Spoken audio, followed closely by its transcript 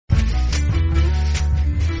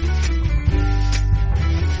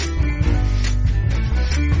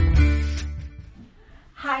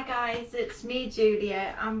it's me,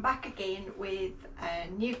 Julia. I'm back again with a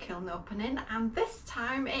new kiln opening, and this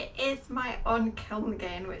time it is my own kiln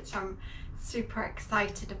again, which I'm super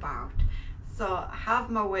excited about. So I have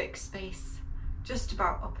my workspace just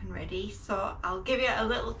about up and ready, so I'll give you a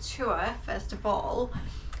little tour first of all.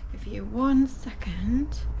 Give you 1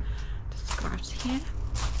 second, just go out here,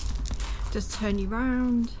 just turn you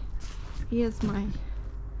around. Here's my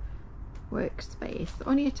workspace,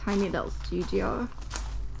 only a tiny little studio.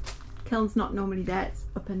 Kiln's not normally there, it's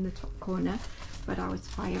up in the top corner, but I was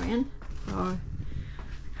firing, so I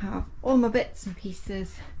have all my bits and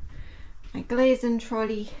pieces, my glazing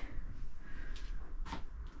trolley,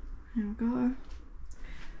 there we go,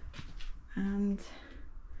 and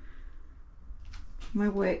my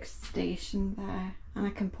workstation there, and I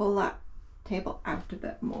can pull that table out a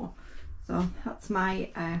bit more. So that's my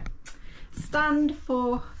stand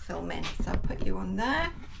for filming, so I'll put you on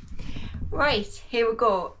there. Right, here we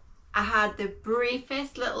go. I had the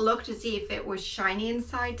briefest little look to see if it was shiny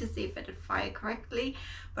inside, to see if it had fired correctly,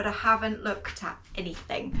 but I haven't looked at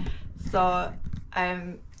anything. So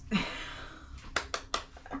oh,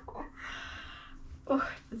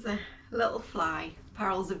 there's a little fly.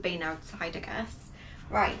 Perils of being outside, I guess.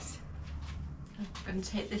 Right, I'm going to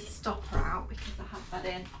take this stopper out because I have that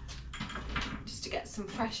in just to get some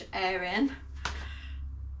fresh air in.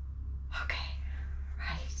 Okay,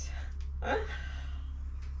 right.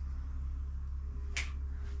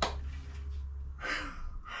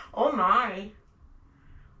 Oh my.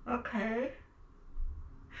 Okay,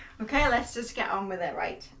 let's just get on with it.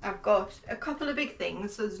 Right, I've got a couple of big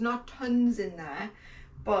things, so there's not tons in there,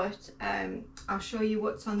 but I'll show you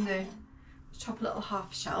what's on the top little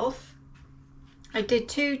half shelf. I did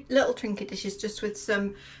 2 little trinket dishes just with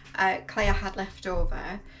some clay I had left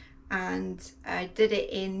over, and I did it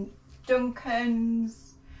in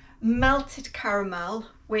Duncan's melted caramel,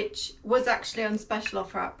 which was actually on special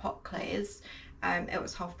offer at Pot Clays. It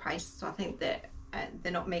was half price, so I think that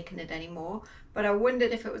they're not making it anymore, but I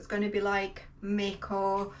wondered if it was going to be like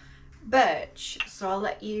Mako birch, so I'll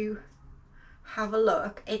let you have a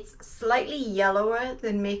look. It's slightly yellower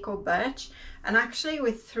than Mako birch, and actually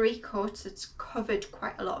with 3 coats it's covered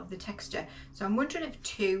quite a lot of the texture, so I'm wondering if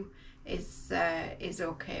 2 is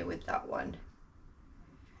okay with that one.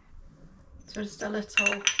 So just a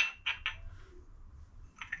little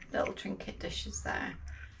trinket dishes there.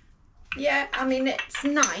 Yeah, I mean, it's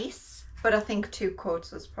nice, but I think 2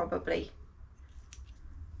 coats was probably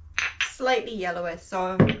slightly yellower,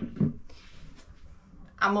 so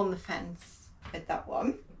I'm on the fence with that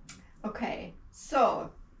one. Okay,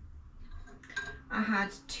 so I had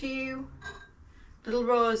 2 little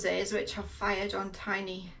roses which I've fired on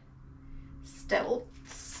tiny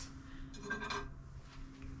stilts,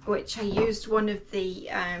 which I used one of the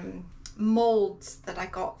molds that I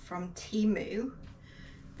got from Temu.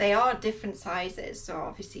 They are different sizes, so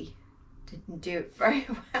obviously didn't do it very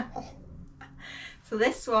well. So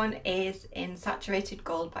this one is in Saturated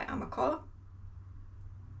Gold by Amako,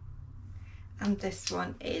 and this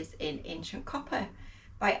one is in Ancient Copper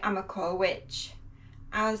by Amako, which,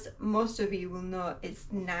 as most of you will know, is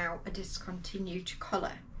now a discontinued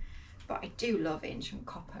colour. But I do love Ancient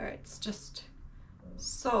Copper, it's just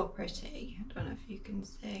so pretty. I don't know if you can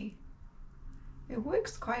see. It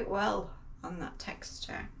works quite well on that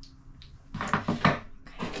texture.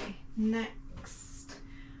 Okay, next.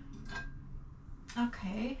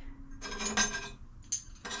 Okay.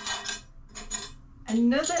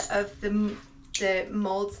 Another of the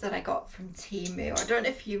molds that I got from Temu. I don't know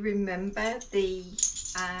if you remember the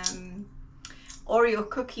Oreo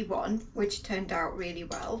cookie one, which turned out really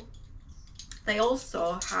well. They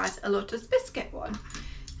also had a Lotus biscuit one.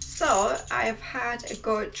 So I've had a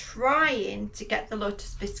go trying to get the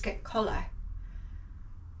Lotus biscuit colour,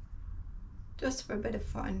 just for a bit of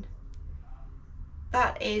fun.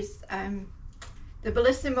 That is the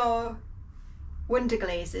Bellissimo Wonder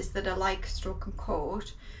Glazes that are like Stroke and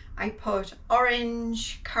Coat. I put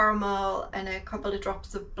orange, caramel and a couple of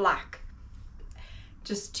drops of black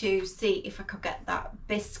just to see if I could get that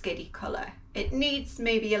biscuity colour. It needs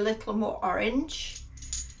maybe a little more orange,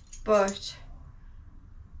 but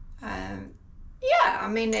yeah, I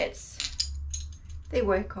mean, they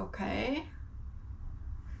work okay.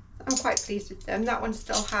 I'm quite pleased with them. That one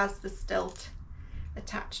still has the stilt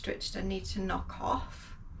attached to it, which I need to knock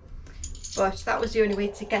off, but that was the only way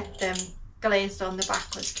to get them glazed on the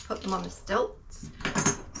back, was to put them on the stilts.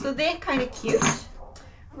 So they're kind of cute.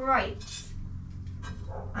 Right,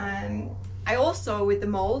 I also, with the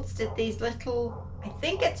molds, did these little, I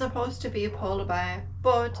think it's supposed to be a polar bear,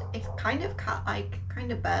 but it's kind of cat-like,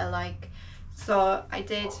 kind of bear-like. So I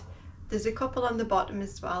did There's a couple on the bottom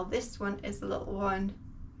as well. This one is a little one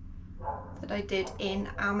that I did in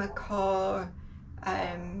Amaco.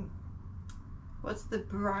 What's the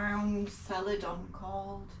brown celadon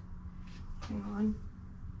called? Hang on.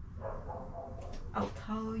 I'll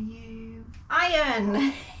tell you.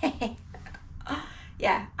 Iron!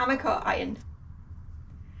 Yeah, Amaco iron.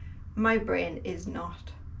 My brain is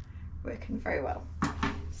not working very well.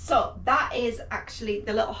 So that is actually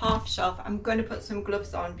the little half shelf. I'm going to put some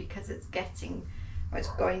gloves on because it's going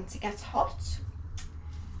to get hot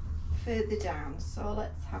further down. So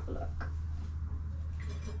let's have a look.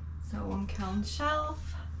 So one kiln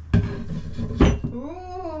shelf.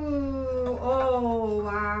 Ooh, oh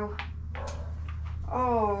wow.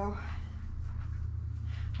 Oh,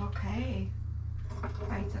 okay.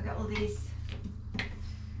 Right, I'll get all these.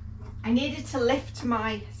 I needed to lift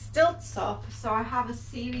my stilts up, so I have a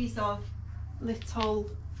series of little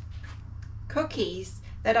cookies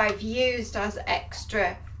that I've used as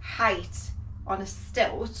extra height on a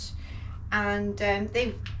stilt, and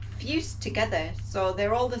they've fused together, so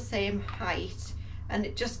they're all the same height, and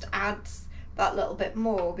it just adds that little bit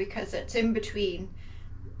more because it's in between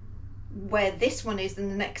where this one is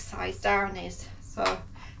and the next size down is, so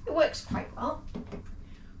it works quite well.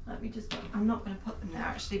 Let me just, I'm not going to put them there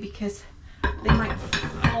actually because they might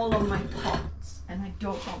fall on my pots and I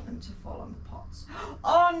don't want them to fall on the pots.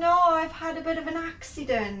 Oh no, I've had a bit of an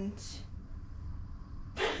accident.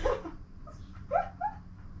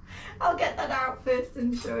 I'll get that out first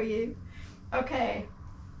and show you. Okay,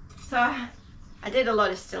 so I did a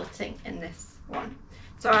lot of stilting in this one.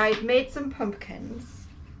 So I made some pumpkins.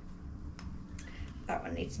 That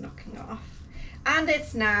one needs knocking off. And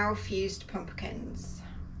it's now fused pumpkins.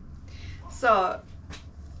 So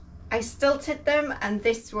I stilted them, and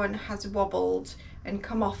this one has wobbled and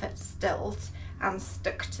come off its stilt and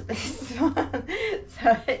stuck to this one.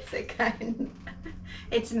 So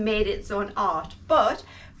it's made its own art. But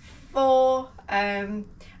for,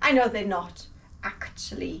 I know they're not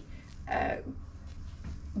actually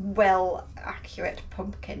well accurate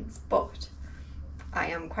pumpkins, but I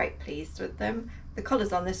am quite pleased with them. The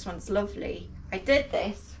colours on this one's lovely. I did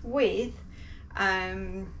this with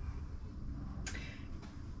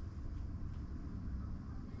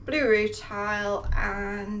Blue Rutile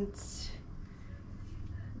and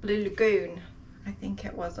Blue Lagoon, I think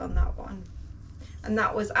it was on that one. And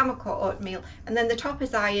that was Amaco oatmeal. And then the top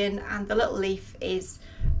is iron and the little leaf is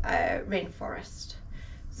rainforest.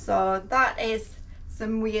 So that is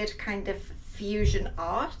some weird kind of fusion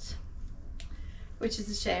art, which is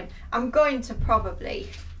a shame. I'm going to probably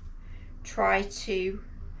try to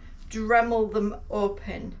Dremel them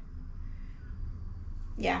open.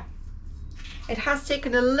 Yeah. It has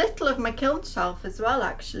taken a little of my kiln shelf as well,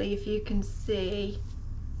 actually, if you can see.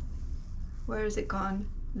 Where has it gone?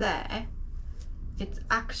 There. It's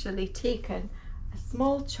actually taken a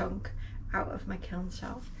small chunk out of my kiln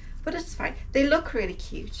shelf, but it's fine. They look really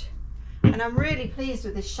cute, and I'm really pleased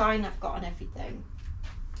with the shine I've got on everything.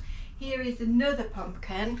 Here is another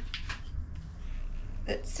pumpkin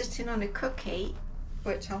that's sitting on a cookie,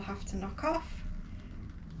 which I'll have to knock off.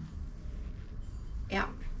 Yeah.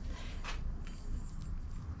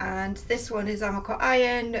 And this one is Amaco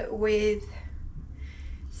iron with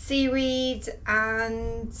seaweed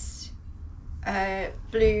and seaweed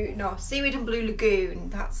and Blue Lagoon.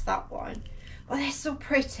 That's that one. Well, they're so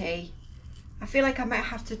pretty. I feel like I might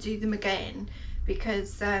have to do them again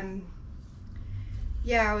because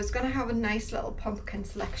yeah, I was going to have a nice little pumpkin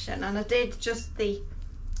selection, and I did just the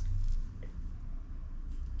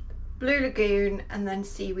Blue Lagoon and then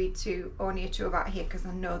seaweed only to about here because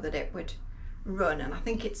I know that it would run, and I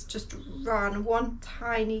think it's just run one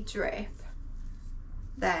tiny drip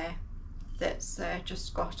there that's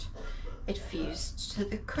just got it fused to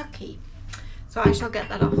the cookie. So I shall get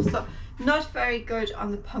that off. So not very good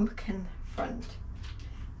on the pumpkin front.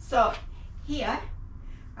 So here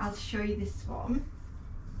I'll show you this one.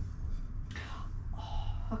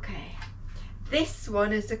 Okay, this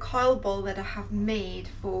one is a coil bowl that I have made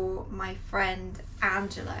for my friend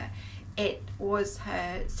Angela. It was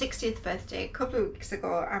her 60th birthday a couple of weeks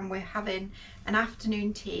ago, and we're having an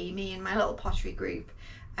afternoon tea, me and my little pottery group,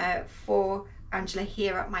 for Angela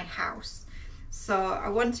here at my house. So I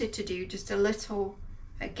wanted to do just a little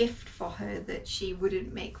gift for her that she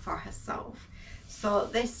wouldn't make for herself. So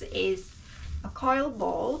this is a coil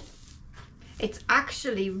bowl. It's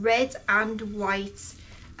actually red and white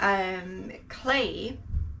clay,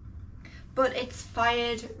 but it's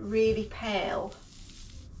fired really pale.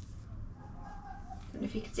 I don't know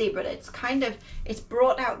if you can see, but it's kind of, it's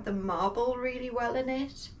brought out the marble really well in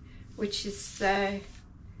it, which is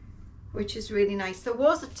which is really nice. There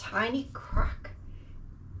was a tiny crack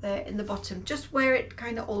there in the bottom, just where it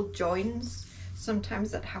kind of all joins.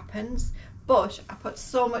 Sometimes that happens, but I put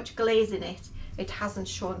so much glaze in it, it hasn't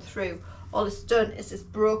shown through. All it's done is it's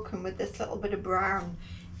broken with this little bit of brown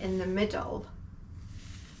in the middle.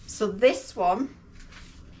 So this one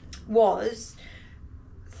was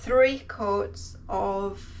 3 coats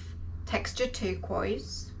of texture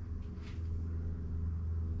turquoise.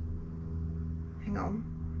 Hang on.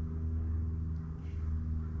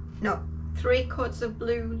 No, 3 coats of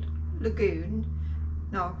blue lagoon.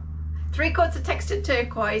 No, 3 coats of textured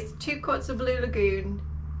turquoise, 2 coats of blue lagoon,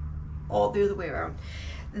 or the other way around.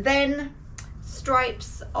 Then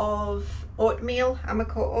stripes of oatmeal,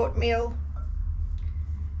 Amaco oatmeal,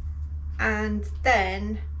 and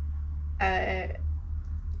then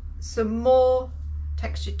some more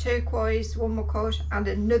textured turquoise, 1 more coat, and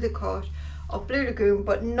another coat of blue lagoon,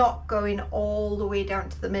 but not going all the way down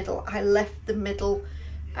to the middle. I left the middle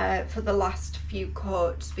for the last few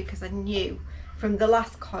coats because I knew from the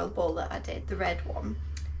last coil bowl that I did, the red one,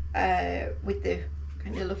 with the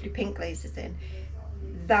kind of lovely pink glazes in,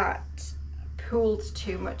 that pooled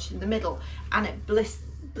too much in the middle and it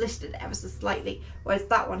blistered ever so slightly, whereas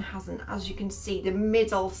that one hasn't. As you can see, the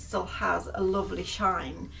middle still has a lovely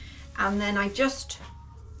shine. And then I just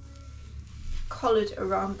coloured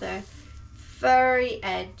around the very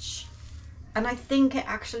edge, and I think it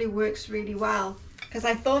actually works really well, because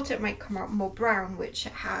I thought it might come out more brown, which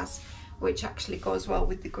it has, which actually goes well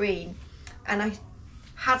with the green. And I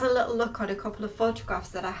had a little look at a couple of photographs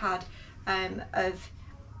that I had of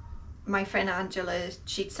my friend Angela.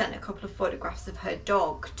 She'd sent a couple of photographs of her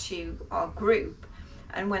dog to our group,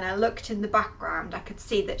 and when I looked in the background I could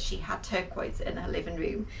see that she had turquoise in her living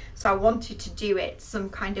room, so I wanted to do it some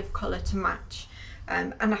kind of colour to match,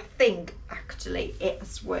 and I think actually it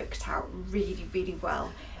has worked out really, really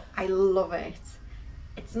well. I love it.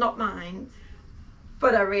 It's not mine,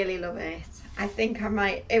 but I really love it. I think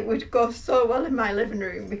it would go so well in my living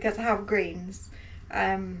room because I have greens.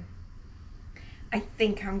 I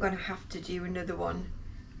think I'm going to have to do another one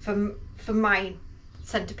for my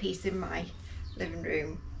centerpiece in my living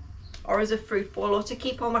room, or as a fruit bowl, or to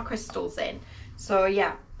keep all my crystals in. So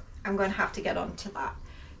yeah, I'm going to have to get on to that.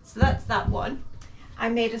 So that's that one. I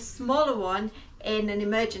made a smaller one in an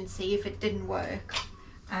emergency if it didn't work,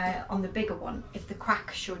 on the bigger one if the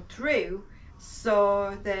crack showed through,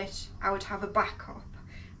 so that I would have a backup.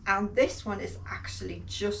 And this one is actually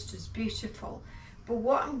just as beautiful. But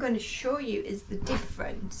what I'm going to show you is the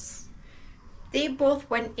difference. They both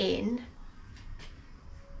went in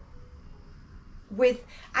with,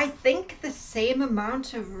 I think, the same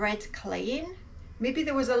amount of red clay in. Maybe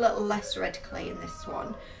there was a little less red clay in this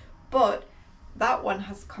one, but that one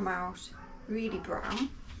has come out really brown.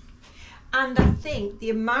 And I think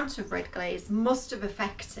the amount of red glaze must have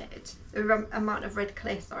affected, the amount of red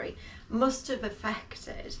clay, sorry, must have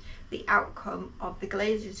affected the outcome of the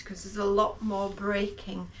glazes, because there's a lot more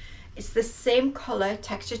breaking. It's the same colour,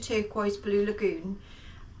 texture turquoise, blue lagoon,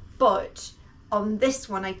 but on this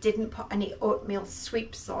one I didn't put any oatmeal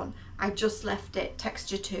sweeps on. I just left it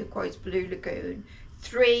texture turquoise, blue lagoon,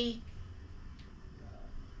 3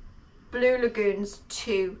 blue lagoons,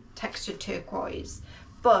 2 texture turquoise.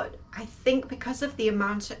 But I think because of the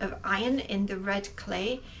amount of iron in the red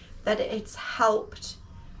clay, that it's helped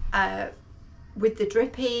with the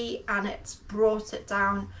drippy, and it's brought it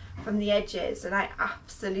down from the edges, and I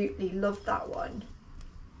absolutely love that one.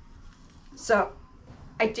 So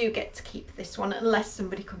I do get to keep this one unless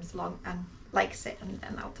somebody comes along and likes it, and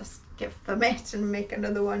then I'll just give them it and make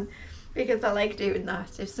another one, because I like doing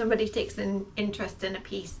that. If somebody takes an interest in a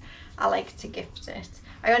piece, I like to gift it.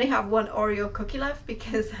 I only have 1 Oreo cookie left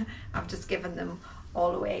because I've just given them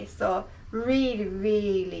all away. So really,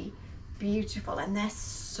 really beautiful, and they're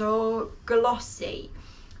so glossy.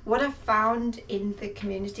 What I found in the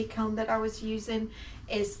community kiln that I was using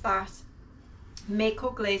is that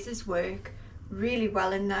Mako glazes work really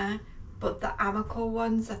well in there, but the Amaco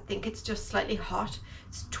ones, I think it's just slightly hot.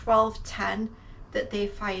 It's 1210 that they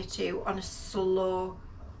fire to on a slow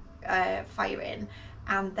fire in,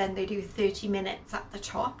 and then they do 30 minutes at the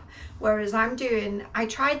top, whereas I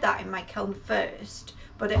tried that in my kiln first,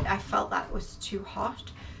 but I felt that was too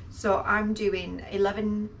hot, so I'm doing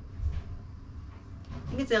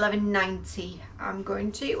 1190 I'm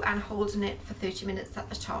going to, and holding it for 30 minutes at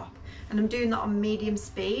the top, and I'm doing that on medium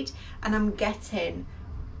speed, and I'm getting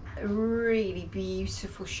a really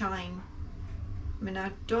beautiful shine. I mean,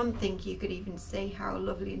 I don't think you could even see how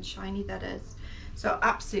lovely and shiny that is. So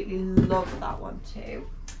absolutely love that one too.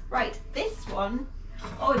 Right, this one,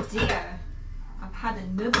 oh dear, I've had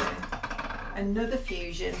another Another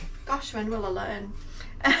fusion. Gosh, when will I learn?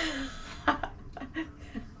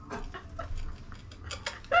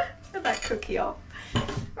 Get that cookie off.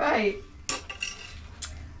 Right.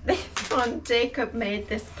 This one, Jacob made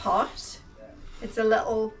this pot. It's a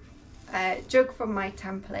little jug from my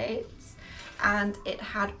templates, and it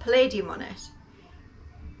had palladium on it.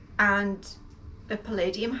 And the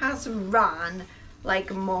palladium has ran like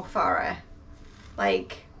Morphara.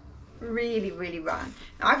 Like, really, really ran.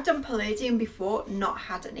 Now, I've done palladium before, not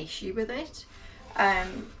had an issue with it.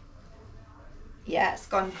 Yeah, it's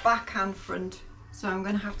gone back and front, so I'm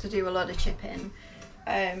going to have to do a lot of chipping.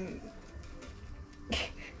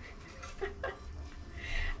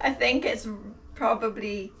 I think it's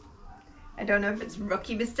probably, I don't know if it's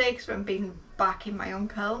rookie mistakes from being back in my own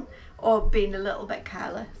kiln or being a little bit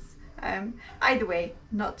careless. Either way,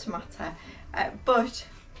 not to matter. But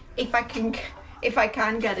if I can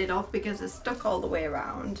get it off, because it's stuck all the way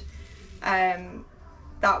around,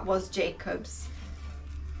 that was Jacob's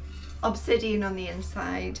obsidian on the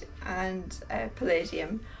inside and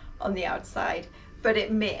palladium on the outside, but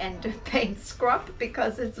it may end up being scrap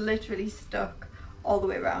because it's literally stuck all the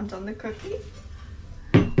way around on the cookie.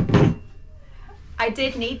 I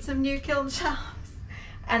did need some new kiln shelves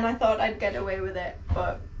and I thought I'd get away with it,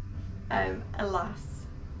 but alas,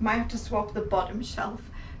 might have to swap the bottom shelf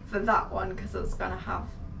for that one because it's going to have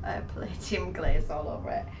palladium glaze all over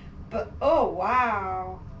it. But oh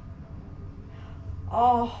wow,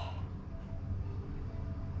 oh,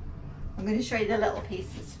 I'm going to show you the little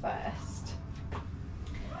pieces first.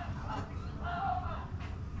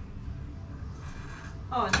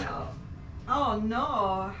 Oh no, oh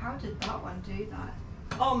no, how did that one do that?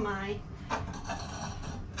 Oh my.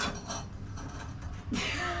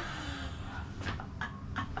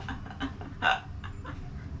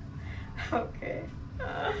 Okay,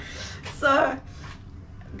 so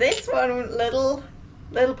this one, little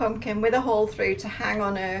pumpkin with a hole through to hang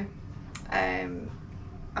on a,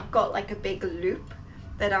 I've got like a big loop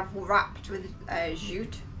that I've wrapped with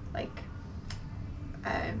jute, like,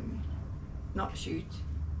 not jute,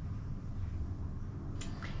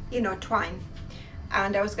 you know, twine,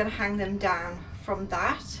 and I was going to hang them down from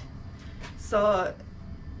that. So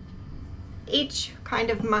each kind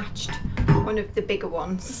of matched one of the bigger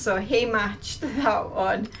ones. So he matched that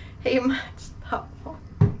one, he matched that one.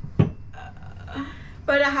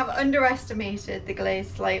 But I have underestimated the glaze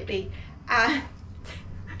slightly and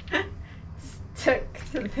stuck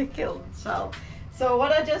to the kiln shelf. So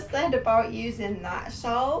what I just said about using that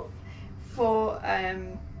shelf for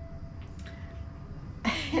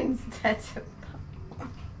instead of that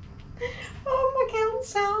one. Oh, my kiln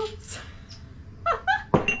shelves.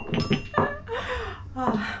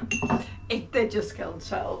 Oh, they're just kiln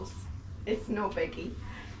shelves. It's no biggie.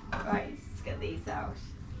 Right, let's get these out.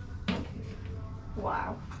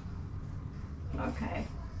 Wow. Okay.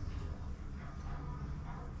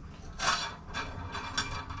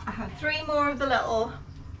 I have 3 more of the little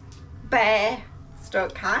bear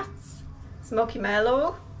stroke cats. Smoky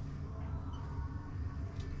Mellow.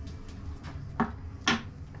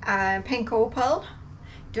 Pink Opal.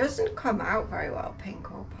 Doesn't come out very well,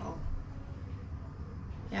 Pink Opal.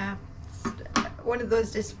 Yeah, one of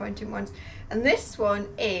those disappointing ones. And this one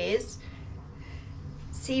is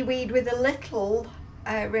seaweed with a little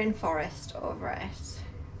rainforest over it.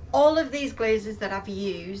 All of these glazes that I've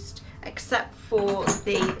used, except for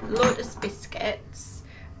the Lotus biscuits,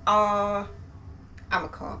 are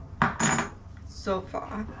Amaco so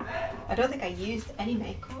far. I don't think I used any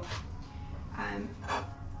makeup. I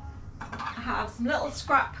have some little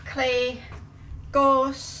scrap clay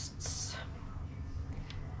ghosts,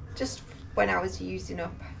 just when I was using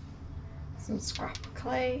up some scrap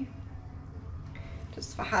clay,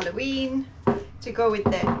 just for Halloween, to go with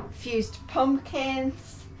the fused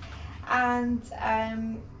pumpkins, and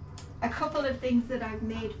a couple of things that I've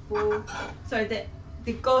made for, so that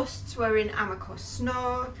the ghosts were in Amaco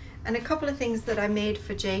Snow, and a couple of things that I made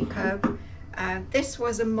for Jacob. This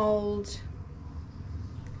was a mould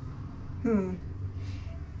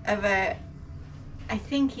of a, I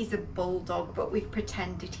think he's a bulldog, but we've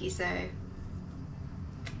pretended he's a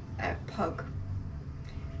pug.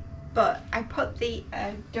 But I put the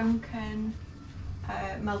Duncan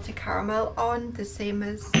melted caramel on, the same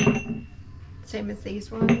as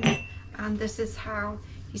these ones, and this is how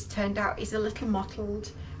he's turned out. He's a little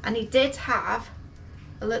mottled, and he did have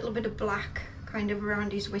a little bit of black kind of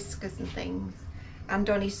around his whiskers and things, and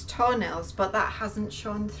on his toenails, but that hasn't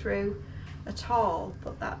shown through at all.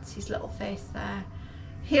 But that's his little face there.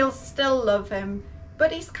 He'll still love him,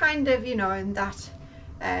 but he's kind of, you know, in that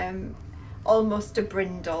almost a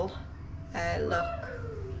brindle look.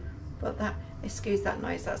 But that, excuse that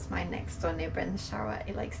noise, that's my next door neighbour in the shower.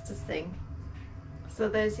 He likes to sing. So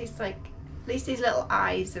there's his, like, at least his little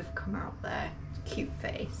eyes have come out there. Cute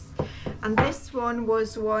face. And this one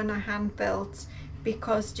was one I hand built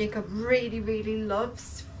because Jacob really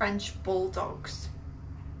loves French bulldogs.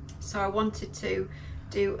 So I wanted to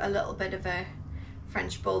do a little bit of a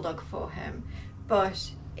French bulldog for him,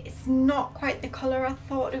 but it's not quite the colour I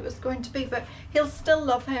thought it was going to be, but he'll still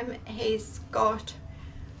love him. He's got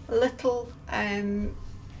a little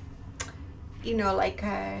you know, like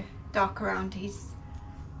a dark around his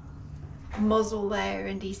muzzle there,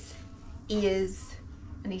 and his ears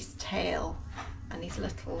and his tail and his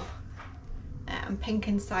little and pink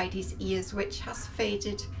inside his ears, which has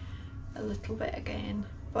faded a little bit again,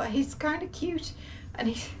 but he's kind of cute and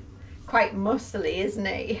he's quite muscly, isn't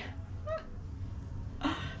he?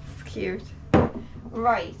 It's cute.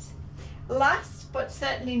 Right, last but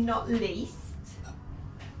certainly not least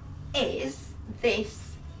is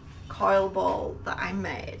this coil ball that I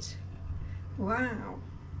made. Wow.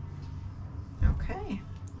 Okay,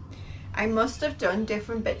 I must have done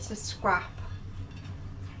different bits of scrap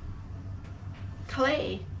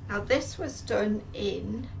clay. Now this was done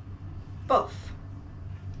in buff.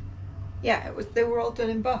 Yeah, it was, they were all done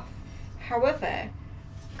in buff. However,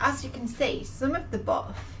 as you can see, some of the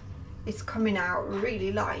buff is coming out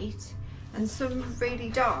really light and some really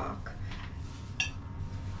dark.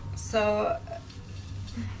 So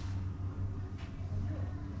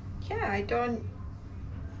yeah, I don't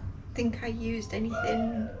think I used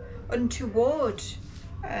anything untoward.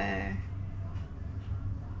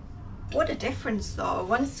 What a difference though.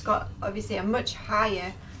 One's got obviously a much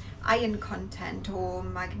higher iron content, or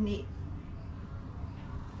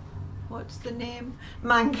what's the name?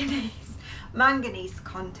 Manganese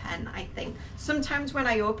content, I think. Sometimes when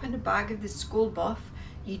I open a bag of the school buff,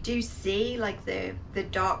 you do see like the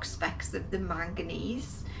dark specks of the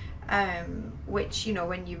manganese, which, you know,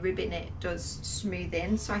 when you ribbon it does smooth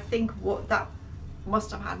in. So I think what that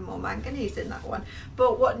must have had more manganese in that one.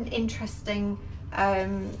 But what an interesting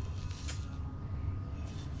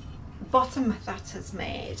bottom that has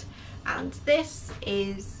made. And this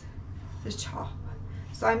is the top.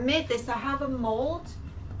 So I made this, I have a mold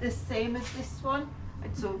the same as this one,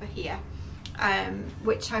 it's over here,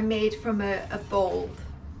 which I made from a bowl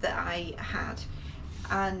that I had,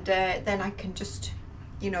 and then I can just,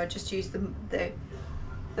 you know, just use the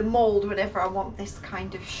mold whenever I want this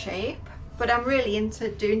kind of shape. But I'm really into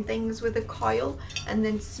doing things with a coil and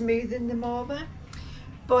then smoothing them over.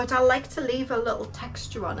 But I like to leave a little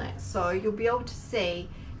texture on it, so you'll be able to see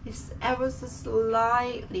it's ever so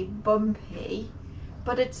slightly bumpy,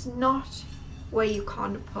 but it's not where you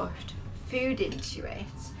can't put food into it.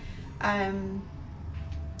 I've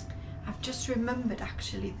just remembered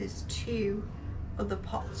actually there's two other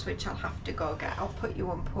pots which I'll have to go get. I'll put you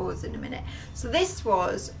on pause in a minute. So this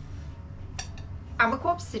was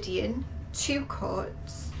Amaco obsidian, 2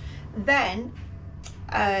 coats, then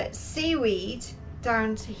seaweed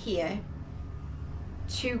down to here,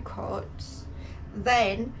 2 coats,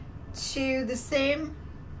 then to the same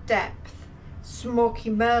depth smoky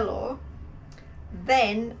merlot,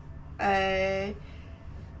 then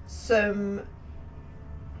some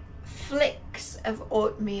flicks of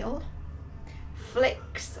oatmeal,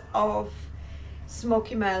 flicks of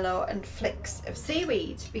smoky merlot, and flicks of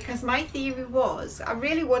seaweed, because my theory was I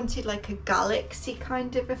really wanted like a galaxy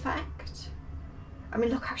kind of effect. I mean,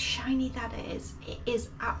 look how shiny that is. It is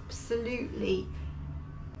absolutely,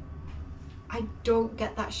 I don't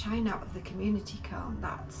get that shine out of the community kiln.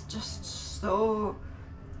 That's just so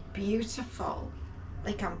beautiful.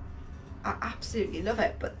 Like I absolutely love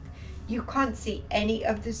it, but you can't see any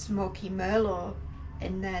of the smoky merlot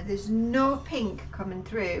in there. There's no pink coming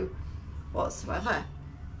through whatsoever,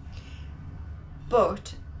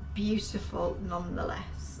 but beautiful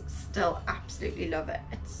nonetheless. Still absolutely love it.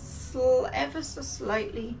 It's ever so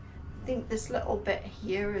slightly, I think this little bit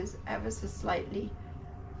here is ever so slightly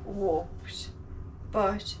warped,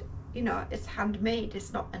 but you know, it's handmade,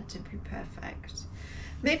 it's not meant to be perfect.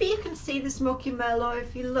 Maybe you can see the smoky merlot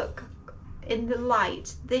if you look in the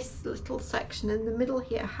light. This little section in the middle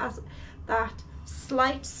here has that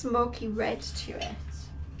slight smoky red to it,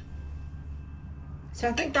 so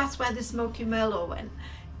I think that's where the smoky merlot went.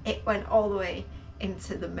 It went all the way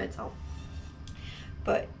into the middle.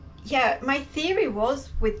 But yeah, my theory was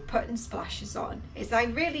with putting splashes on is I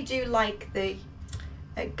really do like the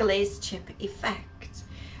glaze chip effect,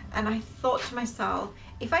 and I thought to myself,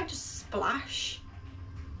 if I just splash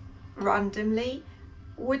randomly,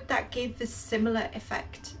 would that give the similar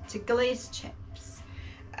effect to glaze chips?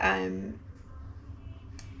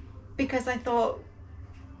 Because I thought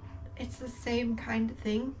it's the same kind of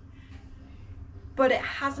thing, but it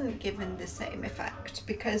hasn't given the same effect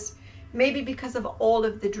because maybe because of all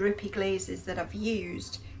of the drippy glazes that I've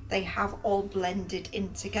used, they have all blended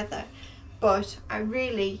in together. But I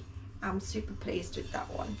really am super pleased with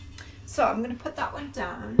that one. So I'm going to put that one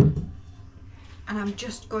down, and I'm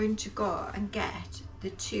just going to go and get the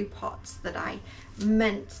 2 pots that I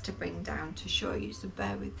meant to bring down to show you, so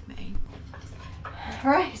bear with me.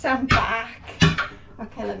 Right, I'm back.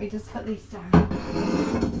 Okay, let me just put these down.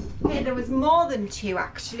 Okay, there was more than 2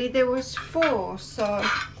 actually, there was 4, so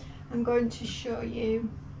I'm going to show you.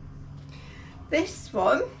 This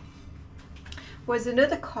one was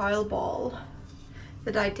another coil ball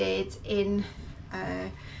that I did in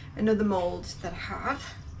another mould that I have,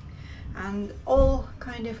 and all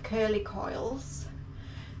kind of curly coils.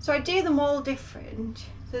 So I do them all different,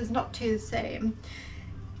 so there's not 2 the same.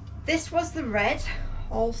 This was the red,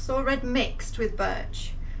 also red mixed with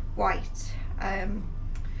birch white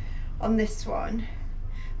on this one.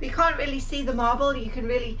 But you can't really see the marble, you can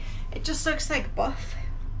really, it just looks like buff.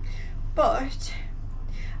 But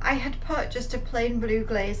I had put just a plain blue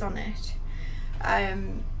glaze on it. I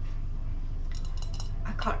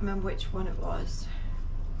can't remember which one it was,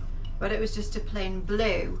 but it was just a plain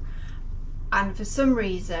blue, and for some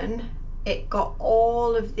reason it got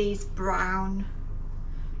all of these brown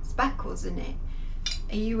speckles in it.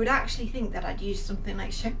 You would actually think that I'd used something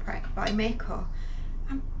like Shipwreck by Mako.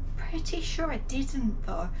 I'm pretty sure I didn't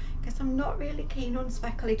though, because I'm not really keen on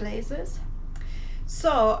speckly glazes.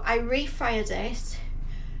 So I refired it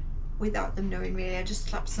without them knowing really. I just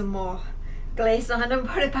slapped some more glaze on and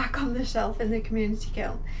put it back on the shelf in the community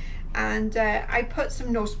kiln, and I put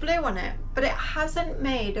some Norse blue on it, but it hasn't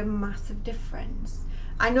made a massive difference.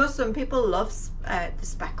 I know some people love the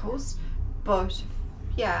speckles, but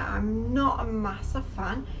yeah, I'm not a massive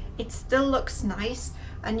fan. It still looks nice,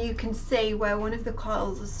 and you can see where one of the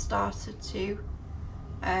coils has started to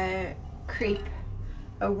creep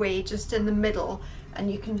away just in the middle,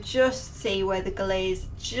 and you can just see where the glaze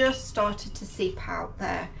just started to seep out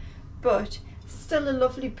there, but still a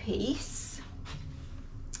lovely piece.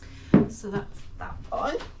 So that's that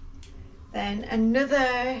one. Then another,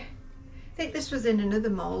 I think this was in another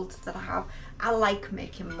mould that I have. I like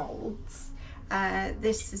making moulds.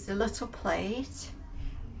 This is a little plate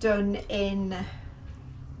done in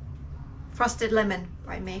Frosted Lemon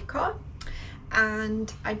by Mako,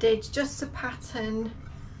 and I did just a pattern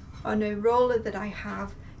on a roller that I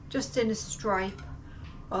have, just in a stripe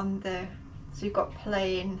on the, so you've got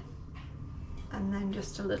plain and then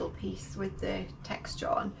just a little piece with the texture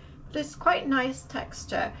on, but it's quite nice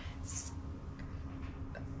texture.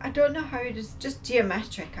 I don't know how it is, just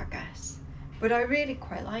geometric I guess, but I really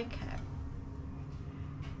quite like it.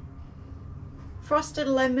 Frosted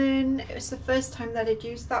Lemon, it was the first time that I'd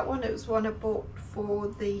used that one. It was one I bought for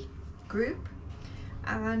the group,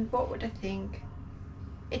 and what would I think?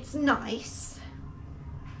 It's nice,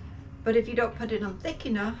 but if you don't put it on thick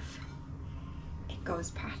enough, it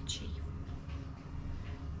goes patchy.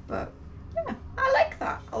 But yeah, I like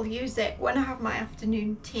that. I'll use it when I have my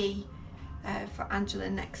afternoon tea for Angela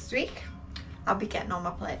next week. I'll be getting all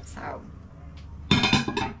my plates out.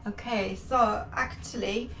 Okay, so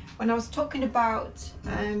actually when I was talking about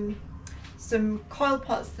some coil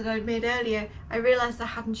pots that I'd made earlier, I realised I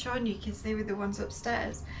hadn't shown you because they were the ones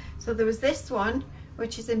upstairs. So there was this one,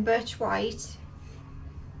 which is in birch white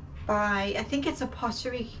by, I think it's a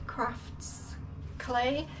Pottery Crafts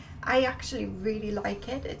clay. I actually really like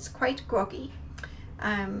it. It's quite groggy,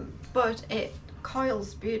 but it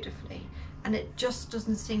coils beautifully, and it just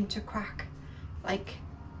doesn't seem to crack like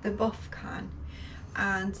the buff can.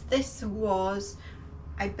 And this was,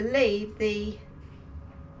 I believe, the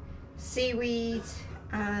seaweed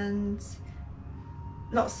and,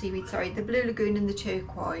 not seaweed, sorry, the Blue Lagoon and the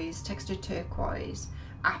turquoise, textured turquoise.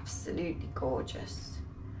 Absolutely gorgeous.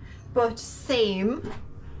 But same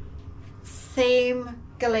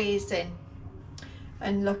glazing,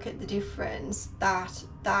 and look at the difference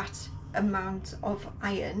that amount of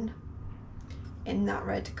iron in that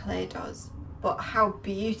red clay does. But how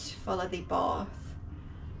beautiful are they both?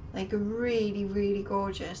 Like really, really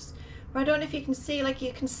gorgeous. But I don't know if you can see, like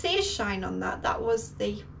you can see a shine on that. That was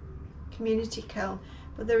the community kiln,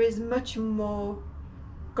 but there is much more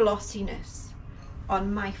glossiness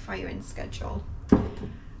on my firing schedule.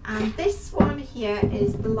 And this one here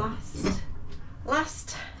is the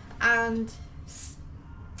last and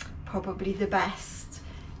probably the best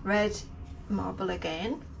red marble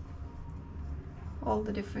again. All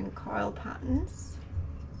the different coil patterns,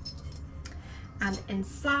 and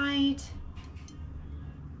inside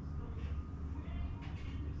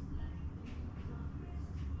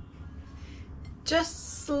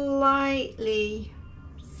just slightly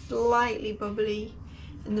bubbly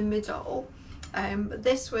in the middle. But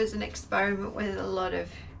this was an experiment with a lot of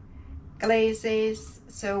glazes.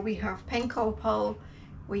 So we have pink opal,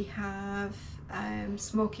 we have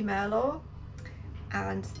smoky merlot,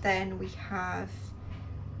 and then we have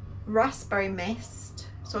raspberry mist.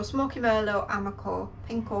 So smoky merlot, Amaco,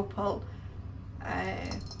 pink opal,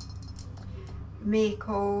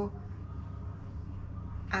 Mako,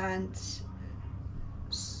 and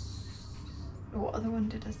what other one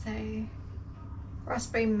did I say?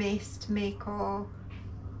 Raspberry mist, Mako,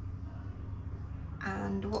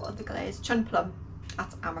 and what other glaze? Chun plum,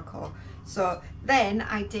 that's Amaco. So then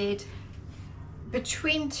I did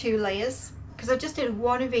between 2 layers, because I just did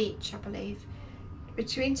one of each, I believe.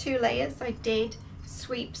 Between 2 layers I did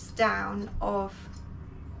sweeps down of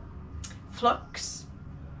flux,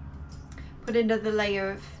 put another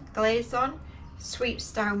layer of glaze on, sweeps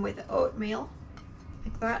down with oatmeal,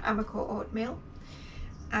 like that, Amaco oatmeal,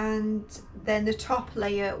 and then the top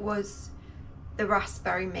layer was the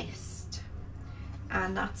raspberry mist,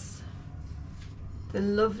 and that's the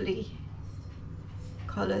lovely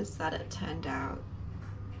colours that it turned out.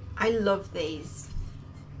 I love these,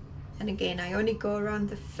 and again I only go around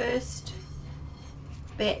the first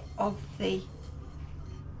bit of the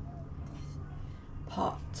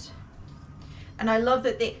pot. And I love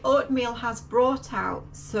that the oatmeal has brought out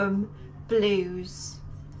some blues,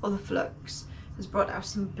 or the flux has brought out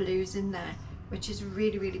some blues in there, which is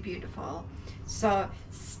really, really beautiful. So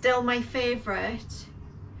still my favourite,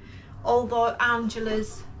 although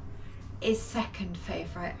Angela's is second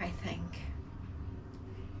favourite, I think.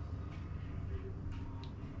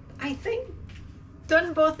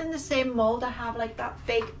 Done both in the same mould. I have like that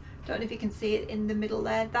big, don't know if you can see it in the middle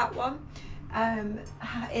there, that one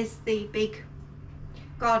is the big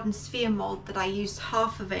garden sphere mould that I used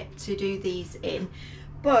half of it to do these in,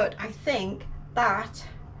 but I think that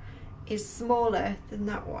is smaller than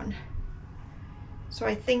that one, so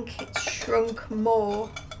I think it's shrunk more.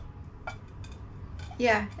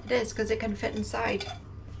 Yeah, it is, because it can fit inside.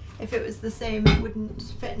 If it was the same, it wouldn't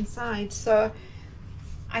fit inside. So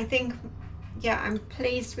I think, yeah, I'm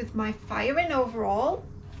pleased with my firing overall.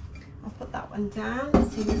 I'll put that one down,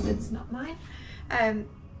 seeing as it's not mine.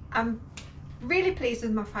 I'm really pleased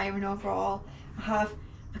with my firing overall. I have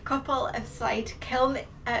a couple of slight kiln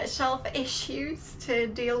shelf issues to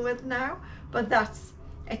deal with now, but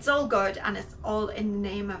it's all good, and it's all in the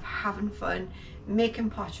name of having fun, making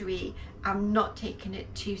pottery. I'm not taking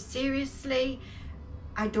it too seriously.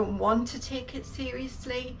 I don't want to take it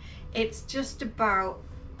seriously. It's just about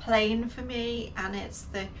playing for me, and it's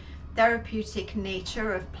the therapeutic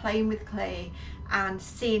nature of playing with clay and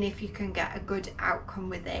seeing if you can get a good outcome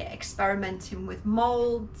with it, experimenting with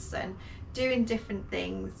molds and doing different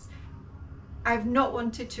things. I've not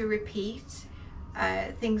wanted to repeat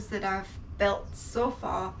things that I've built so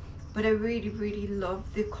far, but I really, really love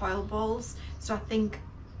the coil balls, so I think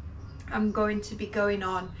I'm going to be going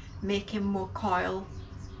on making more coil,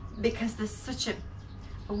 because there's such a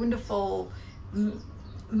wonderful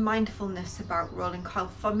mindfulness about rolling coil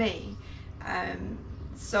for me.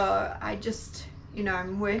 So I just, you know,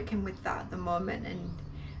 I'm working with that at the moment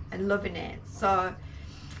and loving it. So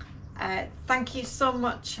thank you so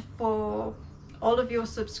much for all of your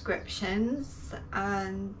subscriptions,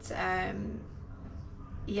 and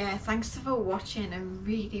yeah, thanks for watching. I'm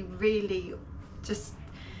really, really just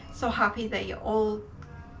so happy that you're all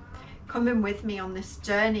coming with me on this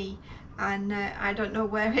journey, and I don't know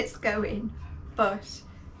where it's going, but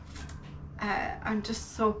I'm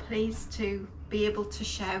just so pleased to be able to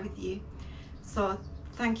share with you. So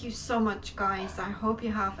thank you so much, guys. I hope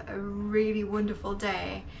you have a really wonderful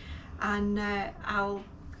day, and I'll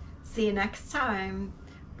see you next time.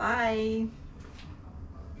 Bye.